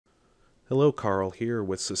Hello, Carl here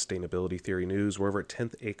with Sustainability Theory News. We're over at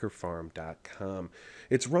 10thacrefarm.com.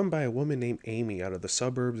 It's run by a woman named Amy out of the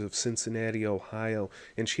suburbs of Cincinnati, Ohio,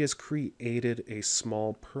 and she has created a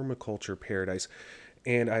small permaculture paradise.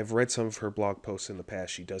 And I've read some of her blog posts in the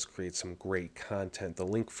past. She does create some great content. The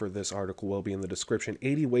link for this article will be in the description.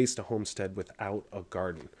 80 ways to homestead without a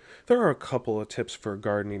garden. There are a couple of tips for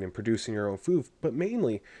gardening and producing your own food, but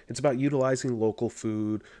mainly it's about utilizing local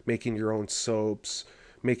food, making your own soaps,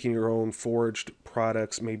 making your own foraged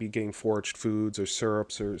products, maybe getting foraged foods or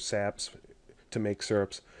syrups or saps to make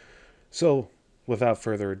syrups. So without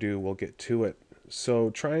further ado, we'll get to it.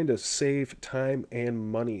 So trying to save time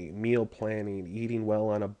and money, meal planning, eating well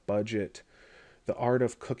on a budget, the art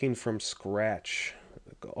of cooking from scratch.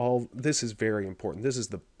 All this is very important. This is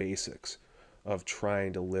the basics of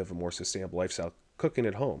trying to live a more sustainable lifestyle. Cooking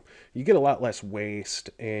at home, you get a lot less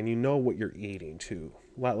waste and you know what you're eating too.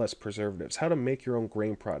 A lot less preservatives. How to make your own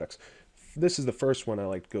grain products. This is the first one I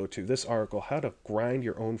like to go to. This article, how to grind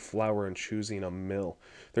your own flour and choosing a mill.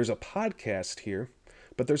 There's a podcast here,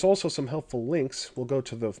 but there's also some helpful links. We'll go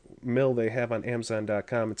to the mill they have on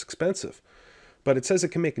Amazon.com. It's expensive, but it says it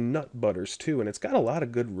can make nut butters too, and it's got a lot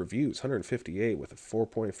of good reviews. 158 with a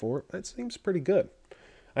 4.4. That seems pretty good.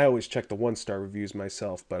 I always check the one-star reviews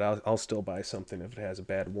myself, but I'll still buy something if it has a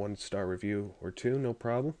bad one-star review or two, no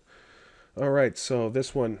problem. All right, so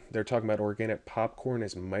this one, they're talking about organic popcorn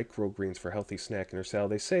as microgreens for healthy snacking or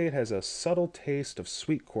salad. They say it has a subtle taste of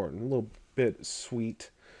sweet corn, a little bit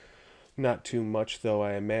sweet. Not too much, though,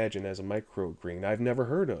 I imagine, as a microgreen. I've never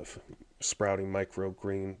heard of sprouting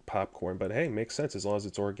microgreen popcorn, but hey, makes sense as long as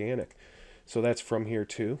it's organic. So that's from here,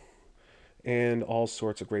 too. And all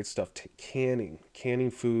sorts of great stuff. Canning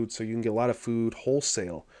food, so you can get a lot of food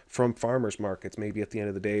wholesale from farmers markets, maybe at the end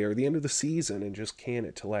of the day or the end of the season, and just can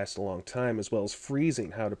it to last a long time, as well as freezing,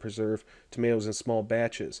 how to preserve tomatoes in small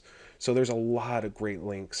batches. So there's a lot of great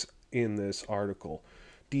links in this article.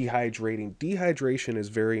 Dehydration is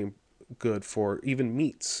very good for even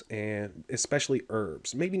meats and especially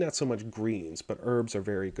herbs. Maybe not so much greens, but herbs are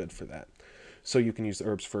very good for that. So you can use the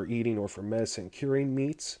herbs for eating or for medicine. Curing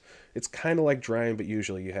meats, it's kind of like drying, but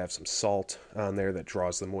usually you have some salt on there that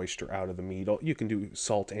draws the moisture out of the meat. You can do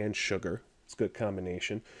salt and sugar. It's a good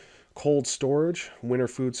combination. Cold storage, winter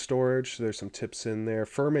food storage, there's some tips in there.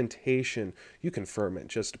 Fermentation, you can ferment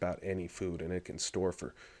just about any food and it can store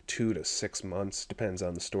for 2 to 6 months. Depends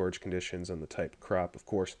on the storage conditions and the type of crop, of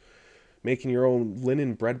course. Making your own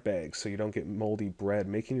linen bread bags so you don't get moldy bread.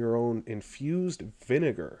 Making your own infused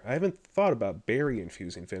vinegar. I haven't thought about berry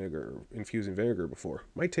infusing vinegar before.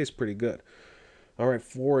 Might taste pretty good. All right,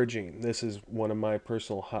 foraging. This is one of my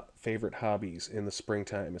personal favorite hobbies in the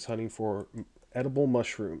springtime. It's hunting for edible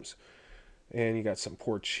mushrooms. And you got some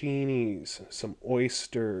porcinis, some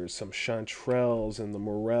oysters, some chanterelles, and the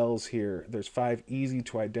morels here. There's 5 easy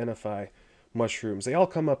to identify mushrooms. They all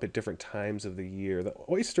come up at different times of the year. The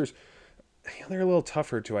oysters, they're a little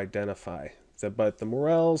tougher to identify. But the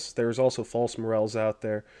morels, there's also false morels out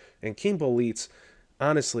there. And king boletes,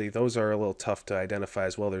 honestly, those are a little tough to identify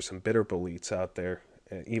as well. There's some bitter boletes out there,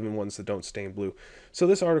 even ones that don't stain blue. So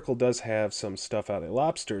this article does have some stuff out there.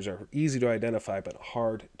 Lobsters are easy to identify, but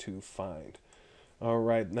hard to find. All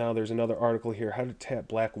right, now there's another article here, how to tap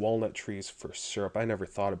black walnut trees for syrup. I never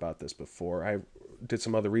thought about this before. I did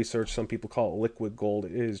some other research. Some people call it liquid gold.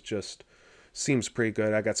 It is just, seems pretty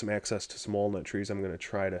good. I got some access to some walnut trees. I'm going to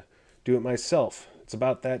try to do it myself. It's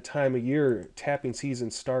about that time of year. Tapping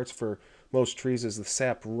season starts for most trees as the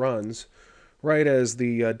sap runs, right as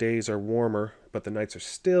the days are warmer, but the nights are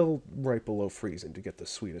still right below freezing to get the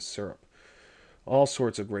sweetest syrup. All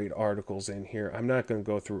sorts of great articles in here. I'm not going to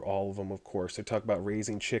go through all of them, of course. They talk about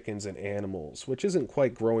raising chickens and animals, which isn't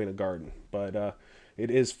quite growing a garden, but it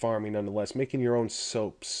is farming nonetheless. Making your own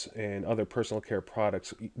soaps and other personal care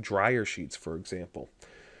products, dryer sheets, for example.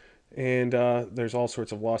 And there's all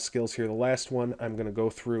sorts of lost skills here. The last one I'm going to go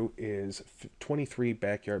through is 23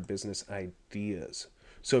 backyard business ideas.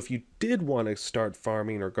 So if you did want to start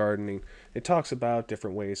farming or gardening, it talks about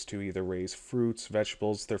different ways to either raise fruits,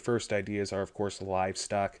 vegetables. Their first ideas are, of course,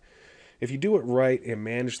 livestock. If you do it right and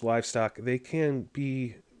manage livestock, they can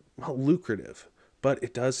be lucrative, but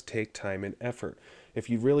it does take time and effort. If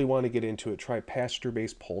you really want to get into it, try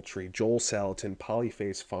pasture-based poultry. Joel Salatin,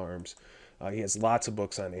 Polyface Farms. He has lots of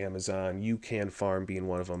books on Amazon. You Can Farm being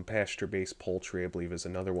one of them. Pasture-based poultry, I believe, is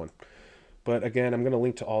another one. But again, I'm going to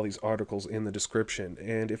link to all these articles in the description.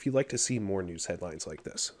 And if you'd like to see more news headlines like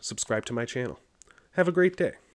this, subscribe to my channel. Have a great day.